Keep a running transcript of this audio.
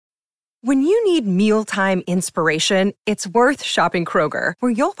When you need mealtime inspiration, it's worth shopping Kroger,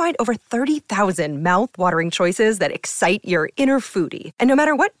 where you'll find over 30,000 mouth-watering choices that excite your inner foodie. And no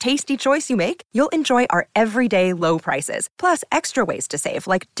matter what tasty choice you make, you'll enjoy our everyday low prices, plus extra ways to save,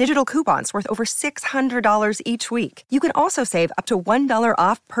 like digital coupons worth over $600 each week. You can also save up to $1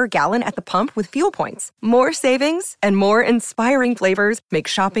 off per gallon at the pump with fuel points. More savings and more inspiring flavors make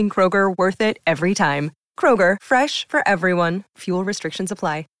shopping Kroger worth it every time. Kroger, fresh for everyone. Fuel restrictions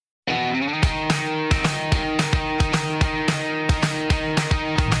apply.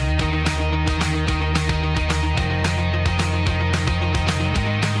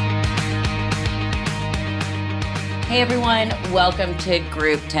 Hey everyone, welcome to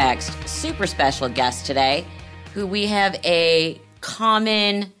Group Text. Super special guest today, who we have a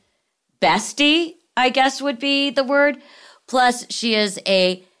common bestie, I guess would be the word. Plus, she is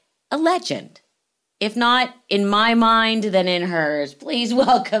a legend. If not in my mind, then in hers. Please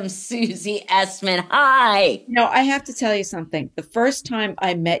welcome Susie Essman. Hi. No, I have to tell you something. The first time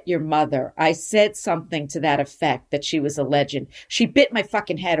I met your mother, I said something to that effect, that she was a legend. She bit my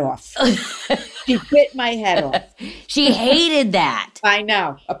fucking head off. She bit my head off. She hated that. I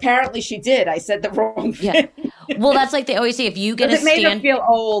know. Apparently she did. I said the wrong thing. Yeah. Well, that's like they always say, if you get a stand... It made her feel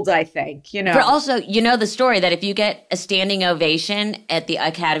old, I think, you know. But also, you know the story that if you get a standing ovation at the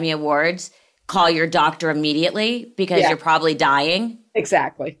Academy Awards, call your doctor immediately because you're probably dying.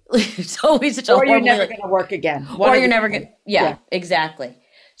 Exactly. It's always such a horrible... Or you're never going to work again. Or you're never going to... Yeah, exactly.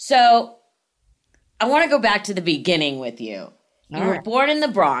 So I want to go back to the beginning with you. You were born in the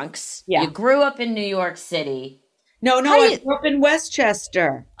Bronx. Yeah. You grew up in New York City. No, I grew up in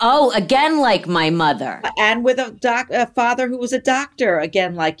Westchester. Oh, again like my mother. And with a father who was a doctor,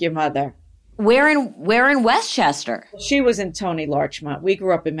 again like your mother. Where in Westchester? She was in Tony Larchmont. We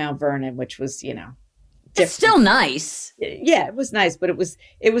grew up in Mount Vernon, which was, you know, different. It's still nice. Yeah, it was nice, but it was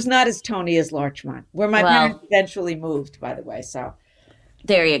not as Tony as Larchmont, where my parents eventually moved, by the way. So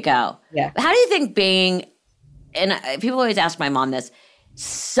there you go. Yeah. How do you think being, and people always ask my mom this,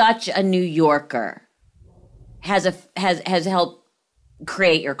 such a New Yorker has helped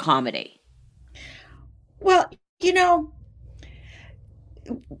create your comedy? Well, you know,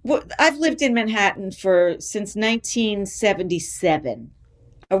 I've lived in Manhattan since 1977,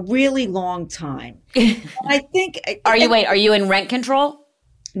 a really long time. I think. Are you in rent control?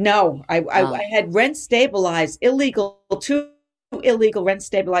 No, I had rent stabilized, two illegal rent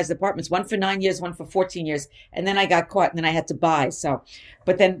stabilized apartments, one for 9 years, one for 14 years. And then I got caught and then I had to buy. So,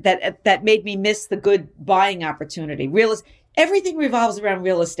 but then that made me miss the good buying opportunity. Everything revolves around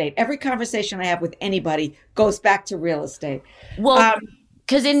real estate. Every conversation I have with anybody goes back to real estate. Well,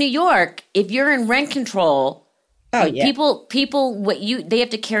 because in New York, if you're in rent control, people, they have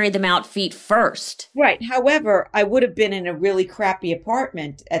to carry them out feet first. Right. However, I would have been in a really crappy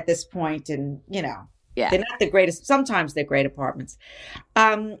apartment at this point, and you know, they're not the greatest. Sometimes they're great apartments.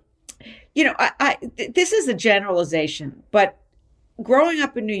 You know, this is a generalization, but growing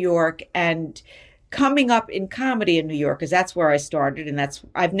up in New York and coming up in comedy in New York, because that's where I started, and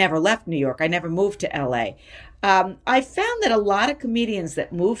I've never left New York. I never moved to LA. I found that a lot of comedians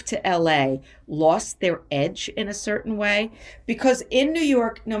that moved to LA lost their edge in a certain way, because in New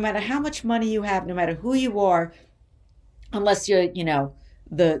York, no matter how much money you have, no matter who you are, unless you're, you know,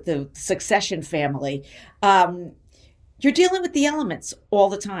 the Succession family, you're dealing with the elements all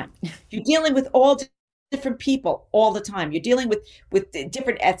the time. You're dealing with all different people all the time. You're dealing with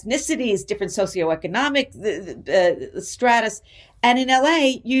different ethnicities, different socioeconomic stratus. And in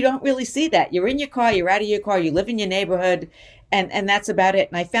LA, you don't really see that. You're in your car, you're out of your car, you live in your neighborhood, and that's about it.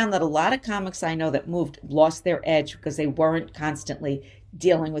 And I found that a lot of comics I know that moved lost their edge because they weren't constantly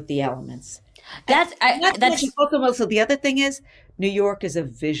dealing with the elements. That's also the other thing is New York is a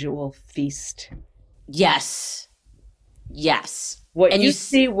visual feast. Yes. What you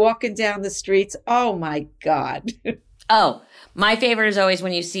see walking down the streets, oh my God. Oh, my favorite is always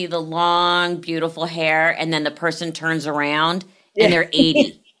when you see the long, beautiful hair and then the person turns around and they're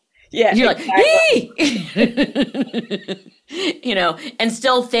 80. Yeah. You're exactly. Like, you know, and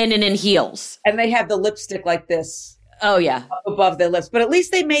still thin and in heels. And they have the lipstick like this. Oh, yeah. Above their lips. But at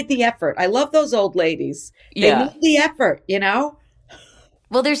least they made the effort. I love those old ladies. They made the effort, you know?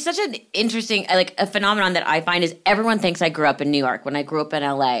 Well, there's such an interesting, like a phenomenon that I find is everyone thinks I grew up in New York when I grew up in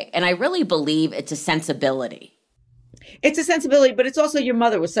LA. And I really believe it's a sensibility. It's a sensibility, but it's also your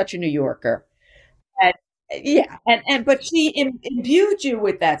mother was such a New Yorker. And but she imbued you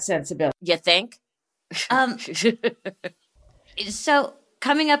with that sensibility. You think? So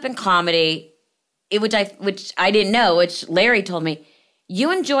coming up in comedy, which I didn't know, which Larry told me, you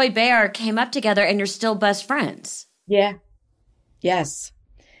and Joy Behar came up together and you're still best friends. Yeah. Yes.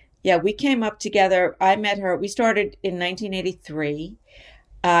 Yeah, we came up together. I met her. We started in 1983.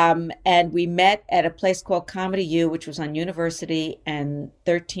 And we met at a place called Comedy U, which was on University and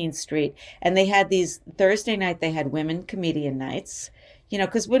 13th Street. And they had these Thursday night, they had women comedian nights,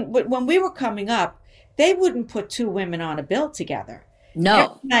 because when we were coming up, they wouldn't put two women on a bill together.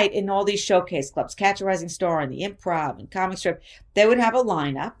 No. Every night in all these showcase clubs, Catch a Rising Star and the Improv and Comic Strip, they would have a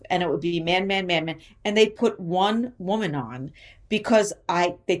lineup and it would be man, man, man, man. And they'd put one woman on because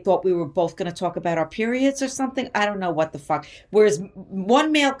they thought we were both going to talk about our periods or something. I don't know what the fuck. Whereas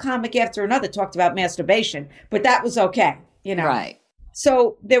one male comic after another talked about masturbation, but that was okay, Right.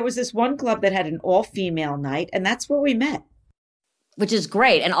 So there was this one club that had an all-female night, and that's where we met. Which is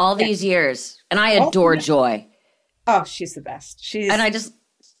great. And all these years. And I adore Joy. Oh, she's the best. She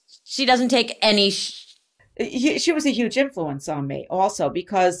doesn't take any. She was a huge influence on me also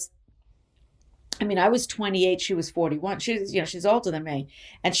because, I was 28. She was 41. She's older than me.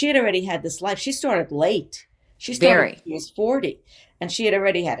 And she had already had this life. She started late. She was 40. And she had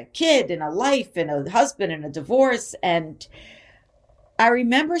already had a kid and a life and a husband and a divorce. And I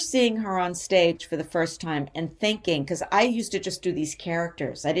remember seeing her on stage for the first time and thinking, because I used to just do these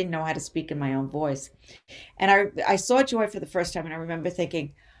characters. I didn't know how to speak in my own voice. And I saw Joy for the first time and I remember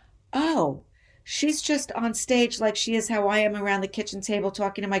thinking, oh, she's just on stage like she is how I am around the kitchen table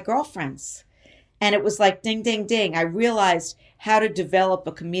talking to my girlfriends. And it was like ding, ding, ding. I realized how to develop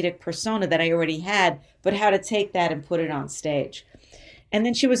a comedic persona that I already had, but how to take that and put it on stage. And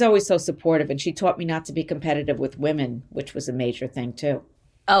then she was always so supportive, and she taught me not to be competitive with women, which was a major thing too.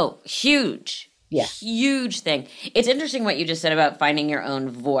 Oh, huge. Yeah. Huge thing. It's interesting what you just said about finding your own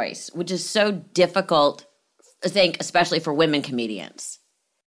voice, which is so difficult, I think, especially for women comedians.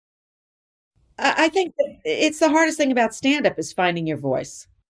 I think that it's the hardest thing about stand-up is finding your voice.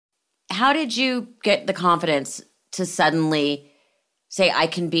 How did you get the confidence to suddenly say, I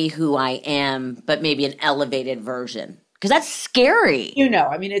can be who I am, but maybe an elevated version? Because that's scary.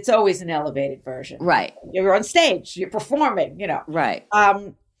 It's always an elevated version. Right. You're on stage, you're performing, Right.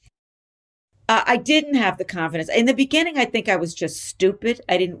 I didn't have the confidence. In the beginning, I think I was just stupid.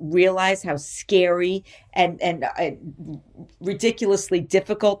 I didn't realize how scary and ridiculously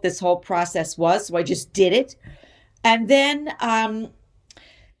difficult this whole process was. So I just did it. And then,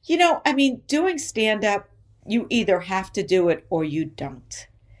 doing stand-up, you either have to do it or you don't.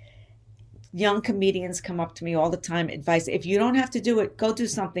 Young comedians come up to me all the time, advice, if you don't have to do it, go do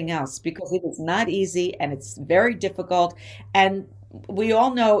something else because it is not easy and it's very difficult. And we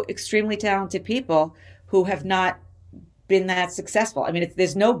all know extremely talented people who have not been that successful.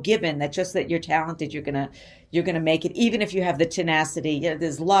 There's no given that just that you're talented, you're gonna make it, even if you have the tenacity.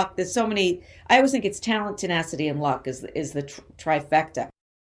 There's luck. There's so many. I always think it's talent, tenacity, and luck is the trifecta.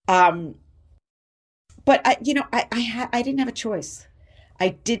 But I didn't have a choice. I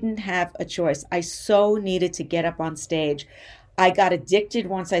didn't have a choice. I so needed to get up on stage. I got addicted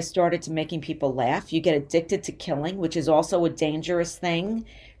once I started to making people laugh. You get addicted to killing, which is also a dangerous thing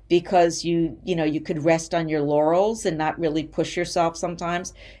because you could rest on your laurels and not really push yourself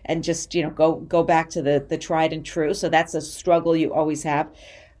sometimes and just, go back to the tried and true. So that's a struggle you always have.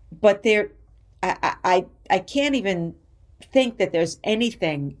 But I can't even think that there's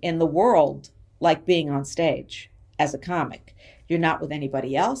anything in the world like being on stage as a comic. You're not with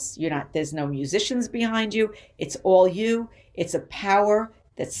anybody else. There's no musicians behind you. It's all you. It's a power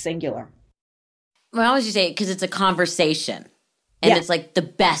that's singular. Well, I always say, because it's a conversation. And it's like the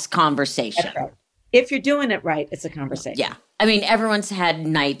best conversation. That's right. If you're doing it right, it's a conversation. Yeah. Everyone's had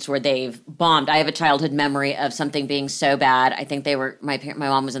nights where they've bombed. I have a childhood memory of something being so bad. I think my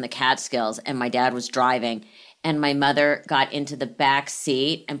mom was in the Catskills and my dad was driving. And my mother got into the back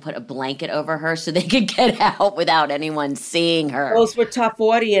seat and put a blanket over her so they could get out without anyone seeing her. Those were tough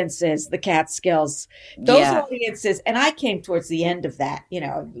audiences, the Catskills. Those audiences, and I came towards the end of that,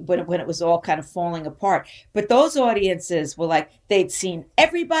 when it was all kind of falling apart. But those audiences were like, they'd seen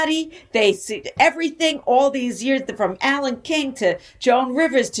everybody, they'd seen everything all these years, from Alan King to Joan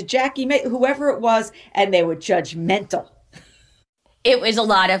Rivers to Jackie May, whoever it was, and they were judgmental. It was a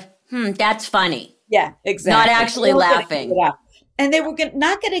lot of, that's funny. Yeah, exactly. Not actually laughing. And they were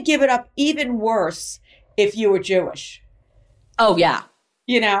not going to give it up, even worse if you were Jewish. Oh, yeah.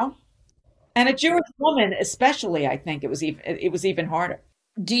 And a Jewish woman, especially, I think it was even harder.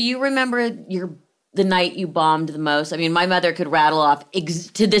 Do you remember the night you bombed the most? My mother could rattle off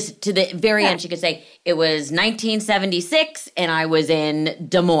to the very end. She could say it was 1976 and I was in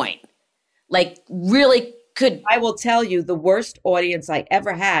Des Moines. Like, really could. I will tell you, the worst audience I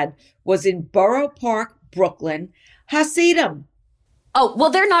ever had was in Borough Park, Brooklyn, Hasidim. Oh, well,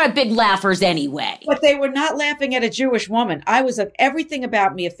 they're not a big laughers anyway. But they were not laughing at a Jewish woman. Everything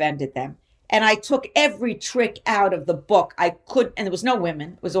about me offended them. And I took every trick out of the book I could. And there was no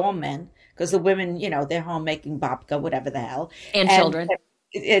women. It was all men. Because the women, they're home making babka, whatever the hell. And children.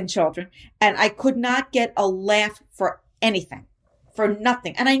 And children. And I could not get a laugh for anything. For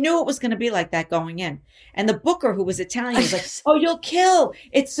nothing. And I knew it was going to be like that going in. And the booker, who was Italian, was like, oh, you'll kill.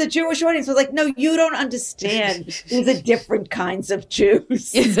 It's the Jewish audience. I was like, no, you don't understand. These are different kinds of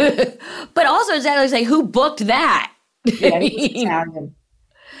Jews. But also, exactly say, who booked that? Yeah, he was Italian.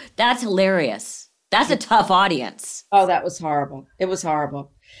 That's hilarious. That's a tough audience. Oh, that was horrible. It was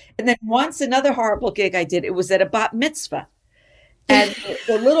horrible. And then once another horrible gig I did, it was at a bat mitzvah. And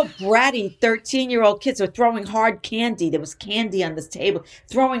the little bratty 13-year-old kids were throwing hard candy. There was candy on this table,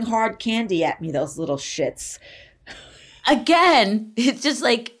 throwing hard candy at me, those little shits. Again, it's just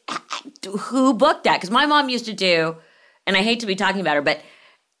like, who booked that? Because my mom used to do, and I hate to be talking about her, but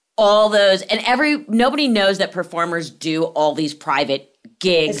all those, and nobody knows that performers do all these private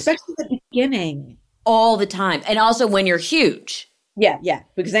gigs. Especially at the beginning. All the time. And also when you're huge. Yeah,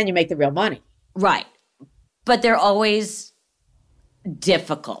 because then you make the real money. Right. But they're always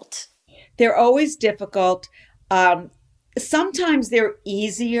difficult. They're always difficult. Sometimes they're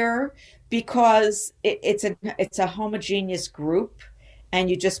easier because it's a homogeneous group and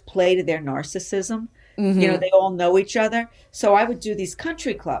you just play to their narcissism. Mm-hmm. They all know each other. So I would do these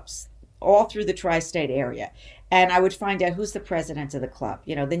country clubs all through the tri-state area. And I would find out who's the president of the club.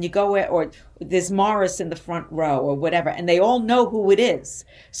 Then you go or there's Morris in the front row or whatever, and they all know who it is.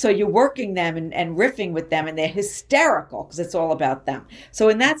 So you're working them and riffing with them, and they're hysterical because it's all about them. So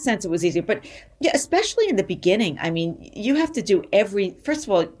in that sense, it was easier. But yeah, especially in the beginning, I mean, you have to do first of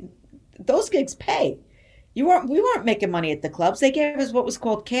all, those gigs pay. We weren't making money at the clubs. They gave us what was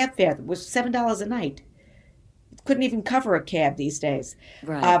called cab fare, which was $7 a night. Couldn't even cover a cab these days.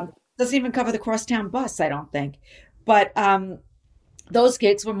 Right. Doesn't even cover the crosstown bus, I don't think. But those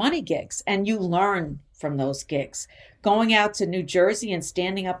gigs were money gigs, and you learn from those gigs. Going out to New Jersey and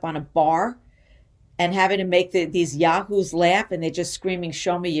standing up on a bar and having to make these yahoos laugh, and they're just screaming,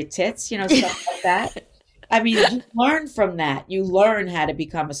 "Show me your tits," stuff like that. I mean, you learn from that. You learn how to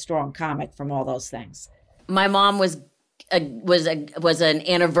become a strong comic from all those things. My mom was an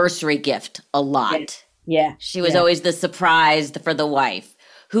anniversary gift a lot. Yeah. She was always the surprise for the wife,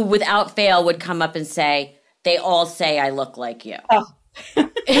 who without fail would come up and say, "They all say I look like you." Oh.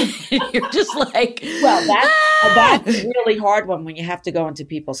 You're just like, well, that's a really hard one when you have to go into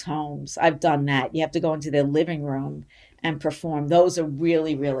people's homes. I've done that. You have to go into their living room and perform. Those are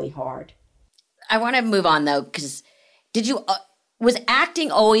really, really hard. I want to move on though, because was acting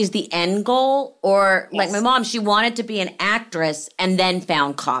always the end goal? Or Yes. like my mom, she wanted to be an actress and then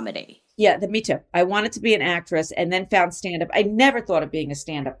found comedy. Yeah, me too. I wanted to be an actress and then found stand-up. I never thought of being a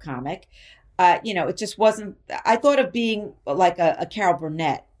stand-up comic. It just wasn't, I thought of being like a Carol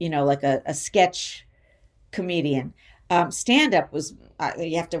Burnett, like a sketch comedian. Stand-up was,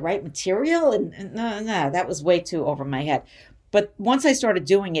 you have to write material and no, that was way too over my head. But once I started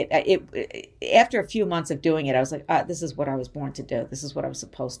doing it, after a few months of doing it, I was like, this is what I was born to do. This is what I was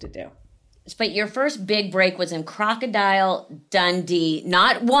supposed to do. But your first big break was in Crocodile Dundee,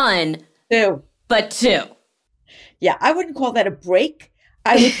 not one, Two. but two. Yeah, I wouldn't call that a break.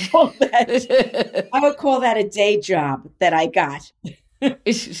 I would call that a day job that I got. Yeah,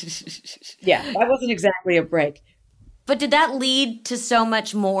 that wasn't exactly a break. But did that lead to so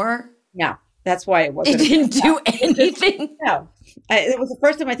much more? No, that's why it wasn't. It didn't do anything? No. It was the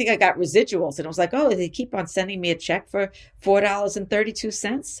first time I think I got residuals, and it was like, oh, they keep on sending me a check for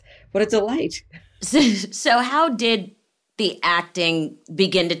 $4.32. What a delight. So how did the acting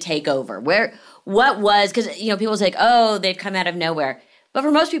begin to take over? What was, because, people say, oh, they'd come out of nowhere. But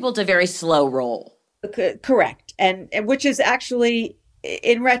for most people, it's a very slow roll. Correct. And which is actually,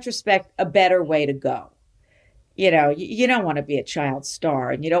 in retrospect, a better way to go. You don't want to be a child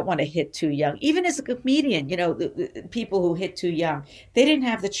star and you don't want to hit too young. Even as a comedian, the people who hit too young, they didn't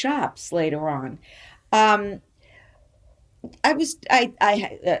have the chops later on. I guess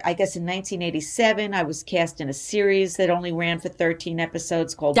in 1987, I was cast in a series that only ran for 13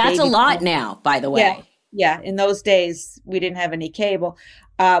 episodes called That's Baby a lot Boom. now, by the way. Yeah. In those days, we didn't have any cable,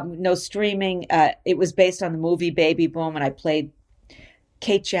 no streaming. It was based on the movie Baby Boom, and I played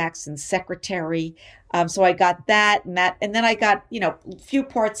Kate Jackson's secretary. So I got that, and then I got, a few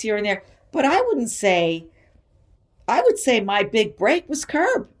parts here and there. But I would say my big break was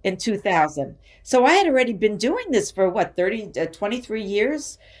Curb in 2000. So I had already been doing this for 23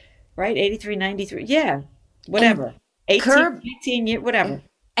 years, right? 83, 93. Yeah, whatever. 18 years, whatever.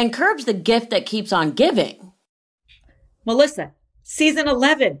 And Curb's the gift that keeps on giving. Melissa, Season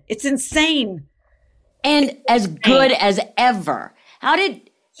 11. It's insane. And as good as ever. How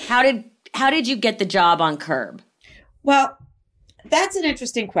did you get the job on Curb? Well, that's an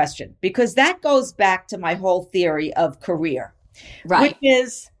interesting question because that goes back to my whole theory of career. Right. Which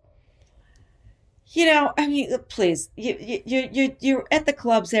is, I mean, please, you're at the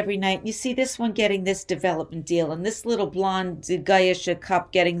clubs every night. And you see this one getting this development deal and this little blonde Gaisha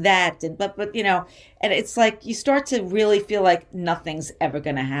cup getting that. And, but and it's like you start to really feel like nothing's ever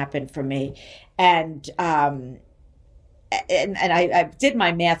going to happen for me. And I did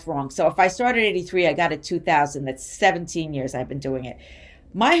my math wrong. So if I started 83, I got it 2000. That's 17 years I've been doing it.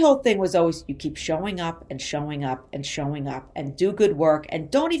 My whole thing was always you keep showing up and showing up and showing up and do good work and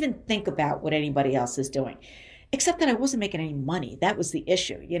don't even think about what anybody else is doing. Except that I wasn't making any money. That was the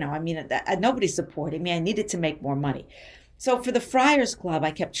issue. I mean, nobody supported me. I needed to make more money. So for the Friars Club,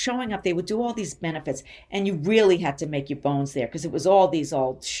 I kept showing up. They would do all these benefits, and you really had to make your bones there because it was all these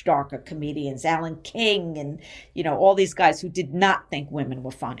old Starker comedians, Alan King, and all these guys who did not think women were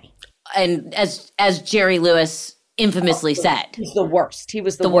funny. And as Jerry Lewis infamously said, he's the worst. He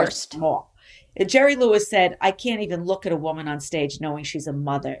was the worst of them all. And Jerry Lewis said, "I can't even look at a woman on stage knowing she's a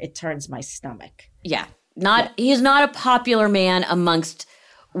mother. It turns my stomach." Yeah, he's not a popular man amongst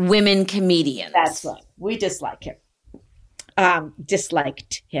women comedians. That's right. We dislike him.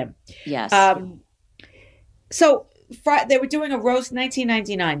 Disliked him. Yes. So they were doing a roast,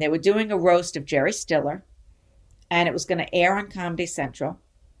 1999. They were doing a roast of Jerry Stiller, and it was going to air on Comedy Central.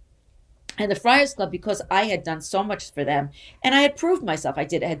 And the Friars Club, because I had done so much for them, and I had proved myself. I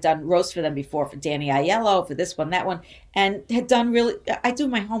had done roast for them before, for Danny Aiello, for this one, that one, and had done really, I do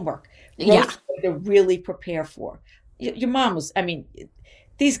my homework. Roast to really prepare for. Your mom was, I mean,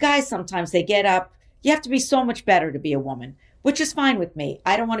 these guys sometimes, they get up. You have to be so much better to be a woman, which is fine with me.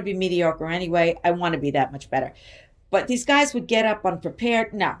 I don't want to be mediocre anyway. I want to be that much better. But these guys would get up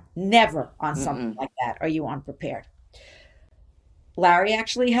unprepared. No, never on something like that are you unprepared. Larry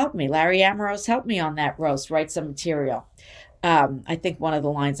actually helped me. Larry Amorose helped me on that roast, write some material. I think one of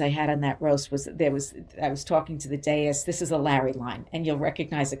the lines I had on that roast was, I was talking to the dais. This is a Larry line, and you'll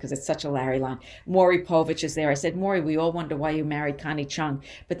recognize it because it's such a Larry line. Maury Povich is there. I said, "Maury, we all wonder why you married Connie Chung."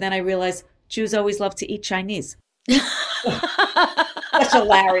 But then I realized Jews always love to eat Chinese. Such a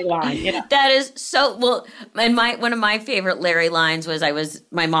Larry line, That is so well. And one of my favorite Larry lines was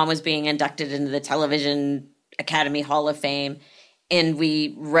my mom was being inducted into the Television Academy Hall of Fame, and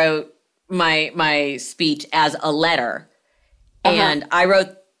we wrote my speech as a letter. And I wrote,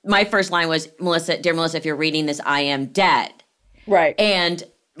 my first line was, "Dear Melissa, if you're reading this, I am dead." Right. And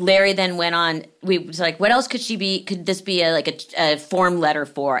Larry then went on, we was like, what else could this be a form letter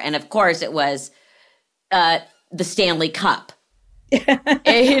for? And of course it was the Stanley Cup.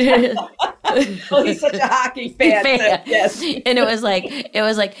 Oh, he's such a hockey fan. Yes. And it was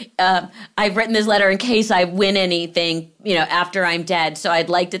like, I've written this letter in case I win anything, after I'm dead. So I'd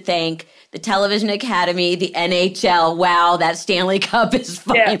like to thank the Television Academy, the NHL. Wow, that Stanley Cup is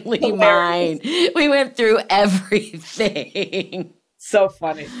finally mine. We went through everything. So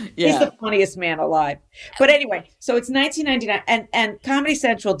funny. Yeah. He's the funniest man alive. But anyway, so it's 1999, and Comedy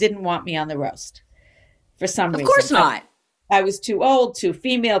Central didn't want me on the roast for some reason. Of course not. I was too old, too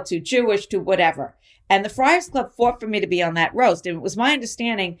female, too Jewish, too whatever. And the Friars Club fought for me to be on that roast. And it was my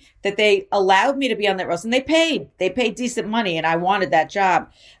understanding that they allowed me to be on that roast. And they paid decent money, and I wanted that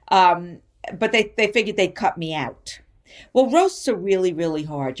job. But they figured they'd cut me out. Well, roasts are really, really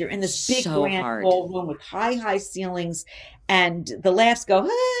hard. You're in this big grand ballroom with high ceilings, and the laughs go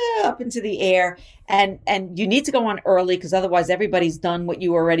up into the air. And you need to go on early because otherwise everybody's done what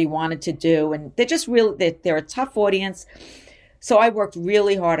you already wanted to do. And they're just they're a tough audience. So I worked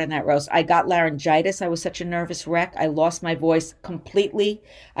really hard on that roast. I got laryngitis. I was such a nervous wreck. I lost my voice completely.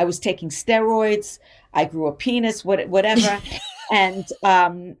 I was taking steroids. I grew a penis, whatever. And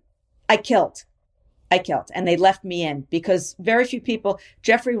I killed. And they left me in because very few people,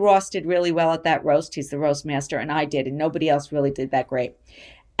 Jeffrey Ross did really well at that roast. He's the roast master, and I did, and nobody else really did that great.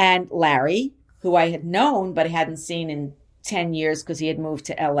 And Larry, who I had known but hadn't seen in 10 years because he had moved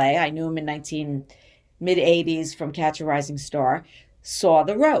to LA. I knew him in mid-80s from Catch a Rising Star, saw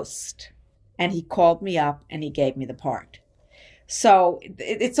the roast. And he called me up and he gave me the part. So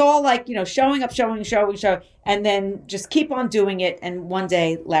it's all like, showing up, showing, and then just keep on doing it. And one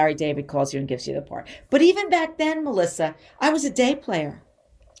day Larry David calls you and gives you the part. But even back then, Melissa, I was a day player.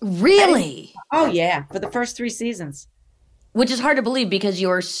 Really? Oh, yeah. For the first 3 seasons. Which is hard to believe because you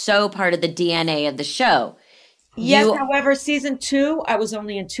are so part of the DNA of the show. Yes, however, season 2, I was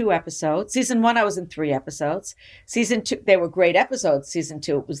only in 2 episodes. Season 1, I was in 3 episodes. Season 2, they were great episodes. Season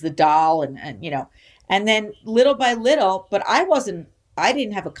 2, it was the doll and And then little by little, but I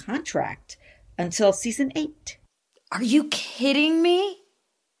didn't have a contract until season 8. Are you kidding me?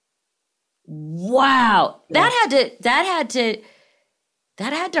 Wow. Yeah. That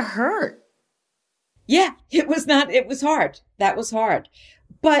had to hurt. Yeah, it was hard. That was hard.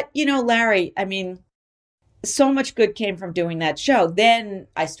 But, Larry, I mean, so much good came from doing that show. Then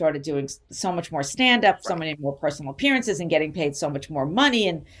I started doing so much more stand-up, so many more personal appearances, and getting paid so much more money.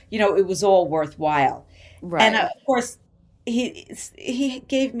 And, it was all worthwhile. Right. And of course, he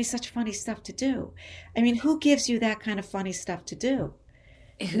gave me such funny stuff to do. I mean, who gives you that kind of funny stuff to do?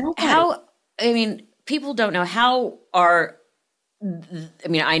 Nobody. People don't know I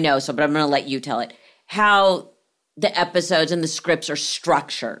know, but I'm going to let you tell it, how the episodes and the scripts are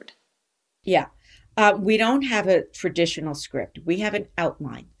structured. Yeah. We don't have a traditional script. We have an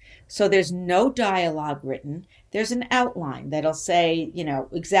outline. So there's no dialogue written. There's an outline that'll say,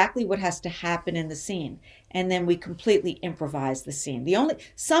 exactly what has to happen in the scene. And then we completely improvise the scene.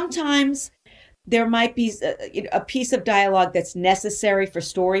 Sometimes there might be a piece of dialogue that's necessary for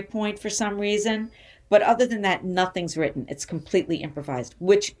story point for some reason. But other than that, nothing's written. It's completely improvised,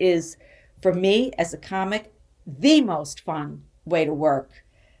 which is, for me as a comic, the most fun way to work.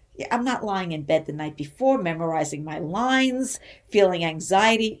 I'm not lying in bed the night before, memorizing my lines, feeling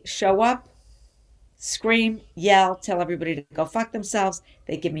anxiety, show up, scream, yell, tell everybody to go fuck themselves.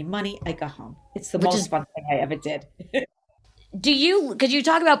 They give me money. I go home. It's the most fun thing I ever did. Because you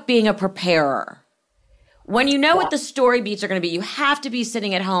talk about being a preparer. When you know what the story beats are going to be, you have to be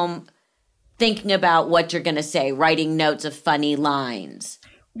sitting at home thinking about what you're going to say, writing notes of funny lines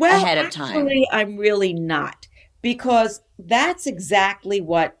ahead of time. Actually, I'm really not, because that's exactly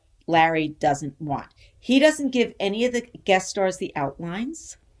what Larry doesn't want. He doesn't give any of the guest stars the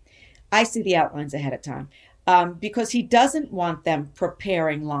outlines. I see the outlines ahead of time because he doesn't want them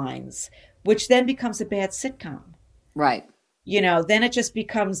preparing lines, which then becomes a bad sitcom. Right. Then it just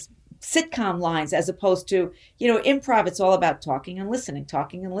becomes sitcom lines as opposed to, improv. It's all about talking and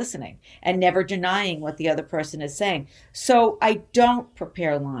listening and never denying what the other person is saying. So I don't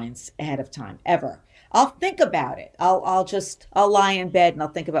prepare lines ahead of time, ever. I'll think about it. I'll lie in bed and I'll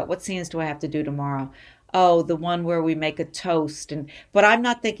think about what scenes do I have to do tomorrow. Oh, the one where we make a toast. But I'm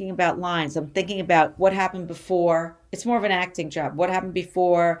not thinking about lines. I'm thinking about what happened before. It's more of an acting job. What happened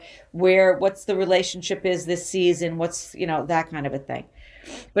before, what's the relationship is this season, what's, that kind of a thing.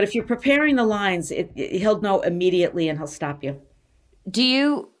 But if you're preparing the lines, he'll know immediately and he'll stop you. Do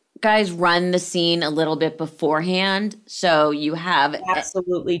you guys run the scene a little bit beforehand? So you have...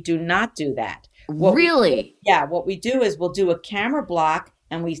 Absolutely do not do that. Really? What we do is we'll do a camera block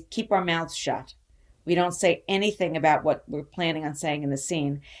and we keep our mouths shut. We don't say anything about what we're planning on saying in the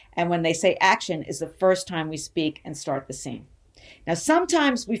scene. And when they say action is the first time we speak and start the scene. Now,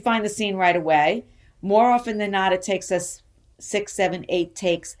 sometimes we find the scene right away. More often than not, it takes us 6, 7, 8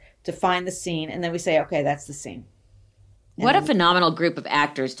 takes to find the scene. And then we say, okay, that's the scene. What a phenomenal group of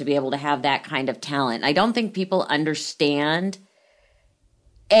actors to be able to have that kind of talent. I don't think people understand,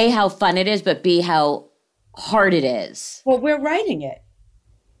 A, how fun it is, but B, how hard it is. Well, we're writing it.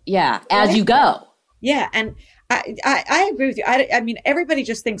 Yeah, as you go. Yeah, and I agree with you. I mean, everybody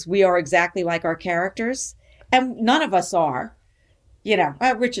just thinks we are exactly like our characters, and none of us are.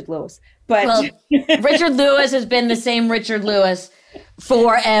 Richard Lewis. But Richard Lewis has been the same Richard Lewis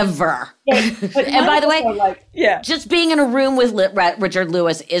forever. But and by the way, just being in a room with Richard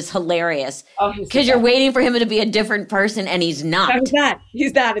Lewis is hilarious. Because you're waiting for him to be a different person, and he's not. No, he's not.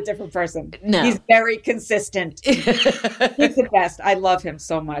 He's not a different person. No. He's very consistent. He's the best. I love him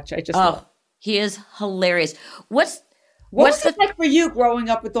so much. He is hilarious. What's it like for you growing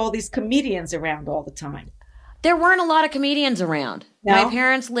up with all these comedians around all the time? There weren't a lot of comedians around. No? My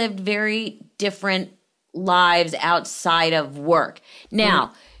parents lived very different lives outside of work.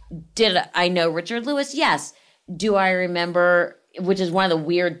 Now, did I know Richard Lewis? Yes. Do I remember, which is one of the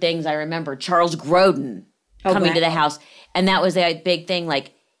weird things I remember, Charles Grodin coming to the house. And that was a big thing.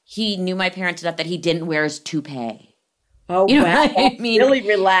 Like, he knew my parents enough that he didn't wear his toupee. Oh, wow. I mean, really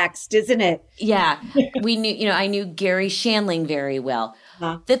relaxed, isn't it? Yeah. We knew, I knew Gary Shandling very well.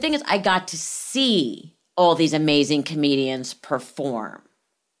 Huh. The thing is, I got to see all these amazing comedians perform.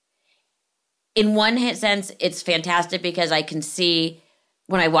 In one sense, it's fantastic because I can see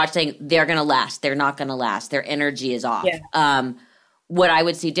when I watch things, they're going to last. They're not going to last. Their energy is off. Yeah. What I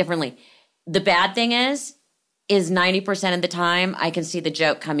would see differently. The bad thing is 90% of the time, I can see the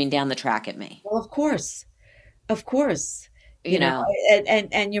joke coming down the track at me. Well, of course. Of course. You know.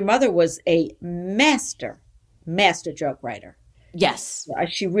 And your mother was a master joke writer. Yes.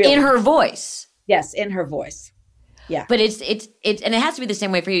 She really. In her voice. Yes, in her voice. Yeah. But it's and it has to be the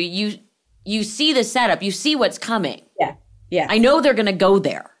same way for you. you see the setup. You see what's coming. Yeah. Yeah. I know they're going to go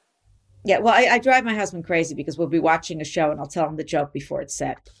there. Yeah. Well, I drive my husband crazy because we'll be watching a show and I'll tell him the joke before it's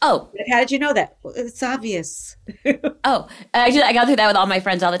said. Oh. Like, how did you know that? Well, it's obvious. Oh, I go through that with all my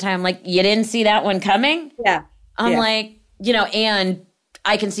friends all the time. I'm like, you didn't see that one coming? Yeah. I'm like, and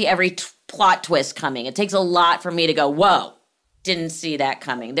I can see every plot twist coming. It takes a lot for me to go, whoa, didn't see that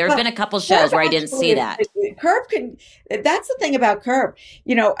coming. There's been a couple shows where I didn't see that. Curb that's the thing about Curb.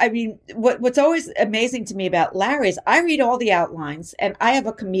 I mean, what's always amazing to me about Larry is I read all the outlines and I have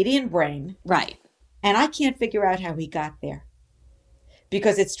a comedian brain. Right. And I can't figure out how he got there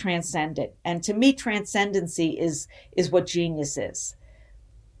because it's transcendent. And to me, transcendency is what genius is.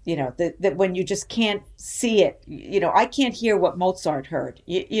 That when you just can't see it, I can't hear what Mozart heard.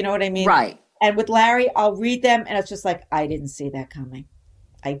 You know what I mean? Right. And with Larry, I'll read them and it's just like, I didn't see that coming.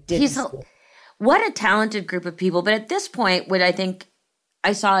 I didn't. What a talented group of people. But at this point, what I think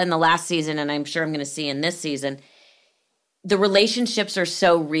I saw in the last season, and I'm sure I'm going to see in this season, the relationships are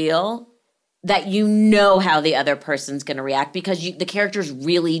so real that you know how the other person's going to react because the characters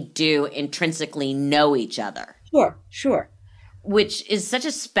really do intrinsically know each other. Sure. Which is such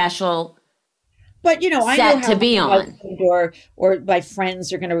a special I know how to be on. Or my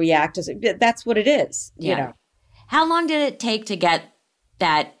friends are going to react. That's what it is, How long did it take to get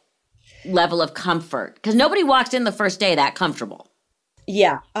that level of comfort? Because nobody walks in the first day that comfortable.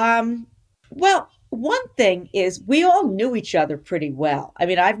 Yeah. Well, one thing is we all knew each other pretty well. I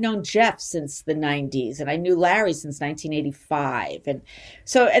mean, I've known Jeff since the 90s and I knew Larry since 1985.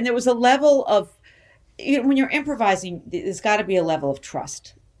 And there was a level of, when you're improvising, there's got to be a level of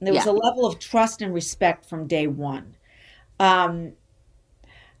trust. And there was a level of trust and respect from day one. I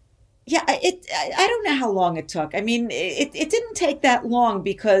don't know how long it took. I mean, it didn't take that long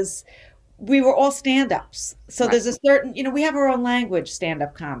because we were all stand-ups. So There's a certain, we have our own language,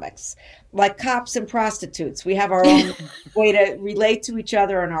 stand-up comics, like cops and prostitutes. We have our own way to relate to each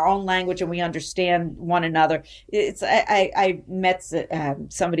other in our own language and we understand one another. I met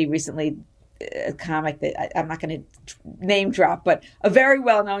somebody recently, a comic that I'm not going to name drop, but a very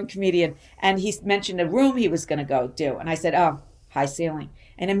well-known comedian. And he mentioned a room he was going to go do. And I said, oh, high ceiling.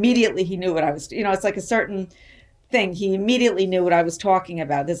 And immediately he knew what I was, it's like a certain thing. He immediately knew what I was talking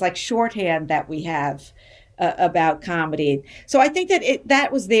about. There's like shorthand that we have about comedy. So I think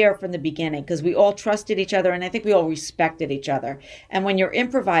that was there from the beginning because we all trusted each other. And I think we all respected each other. And when you're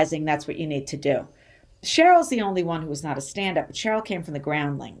improvising, that's what you need to do. Cheryl's the only one who was not a stand-up, but Cheryl came from the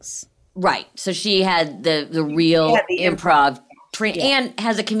Groundlings. Right. So she had the real improv and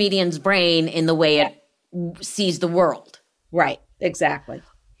has a comedian's brain in the way it sees the world. Right. Exactly.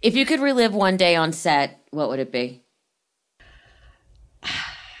 If you could relive one day on set, what would it be?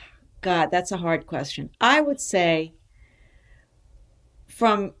 God, that's a hard question. I would say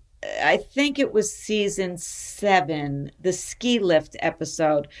I think it was season 7, the ski lift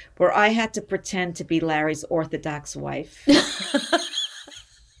episode, where I had to pretend to be Larry's Orthodox wife.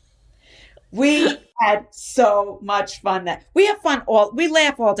 We had so much fun we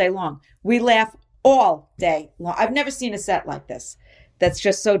laugh all day long. We laugh all day long. I've never seen a set like this that's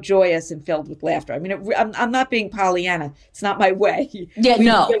just so joyous and filled with laughter. I mean, I'm not being Pollyanna. It's not my way. Yeah,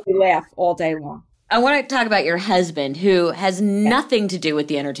 we laugh all day long. I want to talk about your husband who has nothing to do with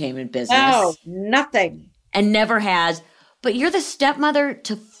the entertainment business. No, nothing. And never has. But you're the stepmother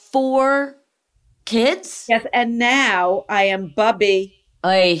to 4 kids? Yes, and now I am Bubby.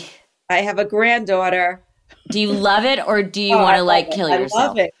 Oy. I have a granddaughter. Do you love it or do you want to kill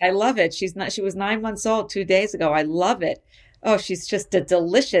yourself? I love it. She was 9 months old 2 days ago. I love it. Oh, she's just a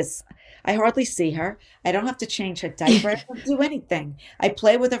delicious. I hardly see her. I don't have to change her diaper. I don't do anything. I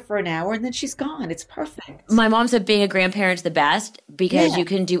play with her for an hour and then she's gone. It's perfect. My mom said being a grandparent's the best because you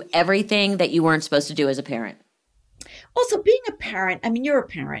can do everything that you weren't supposed to do as a parent. Also, being a parent, I mean, you're a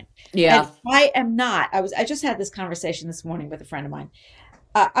parent. Yeah. And I am not. I just had this conversation this morning with a friend of mine.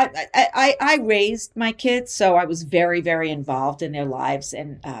 I raised my kids, so I was very, very involved in their lives,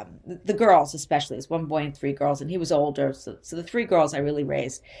 and the girls especially. It's 1 boy and 3 girls, and he was older, so the 3 girls I really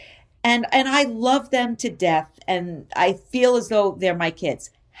raised, and I love them to death, and I feel as though they're my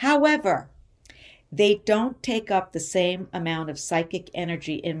kids. However, they don't take up the same amount of psychic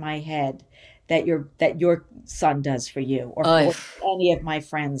energy in my head that your son does for you or for any of my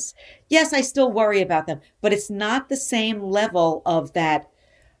friends. Yes, I still worry about them, but it's not the same level of that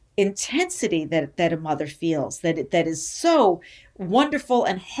intensity that a mother feels that is so wonderful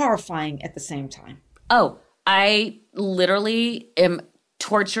and horrifying at the same time. Oh, I literally am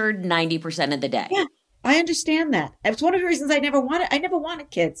tortured 90% of the day. Yeah, I understand that. It's one of the reasons I never wanted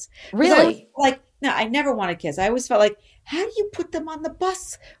kids. Really? No, I never wanted kids. I always felt like, how do you put them on the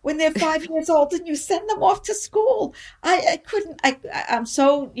bus when they're 5 years old and you send them off to school? I couldn't, I'm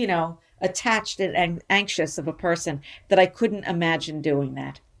so, attached and anxious of a person that I couldn't imagine doing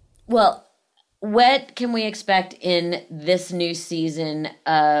that. Well, what can we expect in this new season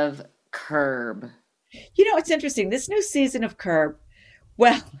of Curb? It's interesting. This new season of Curb,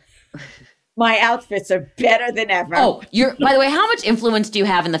 well, my outfits are better than ever. Oh, by the way, how much influence do you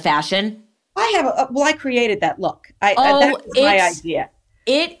have in the fashion? I have I created that look. That was my idea.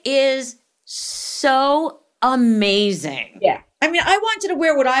 It is so amazing. Yeah. I mean, I wanted to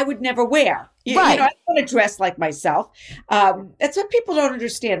wear what I would never wear. Right. I want to dress like myself. That's what people don't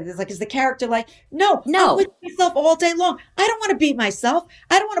understand. It's like, is the character like, no, I'm with myself all day long. I don't want to be myself.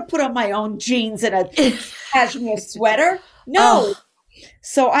 I don't want to put on my own jeans and a cashmere sweater. No. Oh.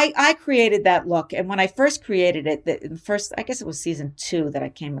 So I created that look. And when I first created it, I guess it was season 2 that I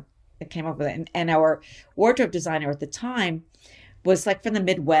came up with it. And our wardrobe designer at the time was like from the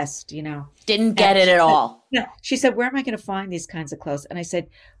Midwest, Didn't get it at all. No, she said, where am I going to find these kinds of clothes? And I said,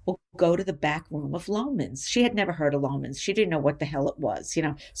 well, go to the back room of Loehmann's. She had never heard of Loehmann's. She didn't know what the hell it was,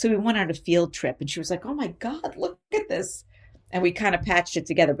 So we went on a field trip and she was like, oh my God, look at this. And we kind of patched it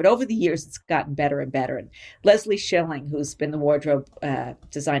together. But over the years, it's gotten better and better. And Leslie Schilling, who's been the wardrobe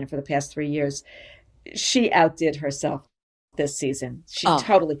designer for the past 3 years, she outdid herself this season.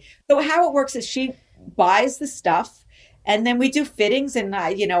 Totally. So how it works is she buys the stuff and then we do fittings and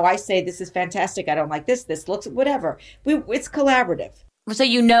I say, this is fantastic. I don't like this. This looks whatever. It's collaborative. So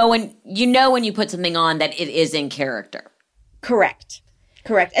when you put something on that it is in character. Correct.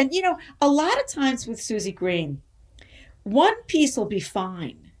 And a lot of times with Susie Green, one piece will be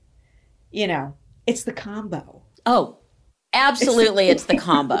fine. It's the combo. Oh, absolutely. It's the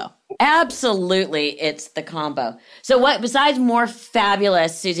combo. Absolutely. It's the combo. So what, besides more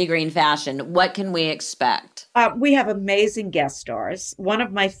fabulous Susie Green fashion, what can we expect? We have amazing guest stars. One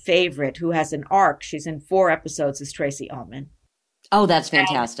of my favorite who has an arc, she's in 4 episodes, is Tracy Ullman. Oh, that's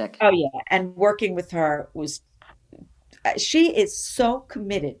fantastic. And working with her she is so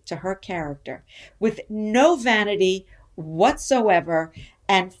committed to her character with no vanity whatsoever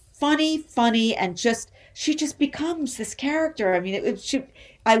and funny and she just becomes this character. I mean,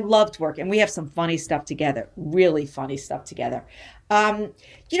 I loved working. We have some funny stuff together, really funny stuff together.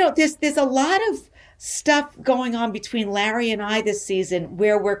 There's a lot of stuff going on between Larry and I this season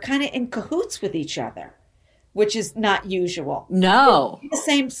where we're kind of in cahoots with each other, which is not usual. No. We're on the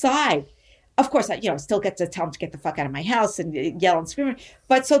same side. Of course, I still get to tell him to get the fuck out of my house and yell and scream.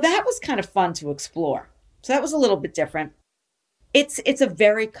 But so that was kind of fun to explore. So that was a little bit different. It's a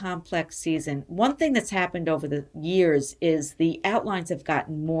very complex season. One thing that's happened over the years is the outlines have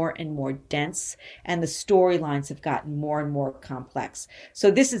gotten more and more dense and the storylines have gotten more and more complex.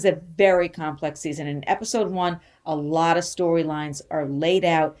 So this is a very complex season. In episode 1, a lot of storylines are laid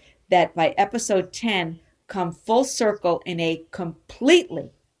out that by episode 10 come full circle in a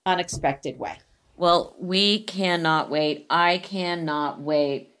completely unexpected way. Well, we cannot wait. I cannot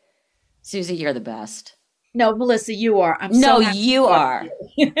wait. Susie, you're the best. No, Melissa, you are. You are.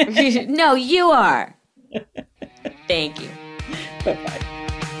 No, you are. Thank you. Bye-bye.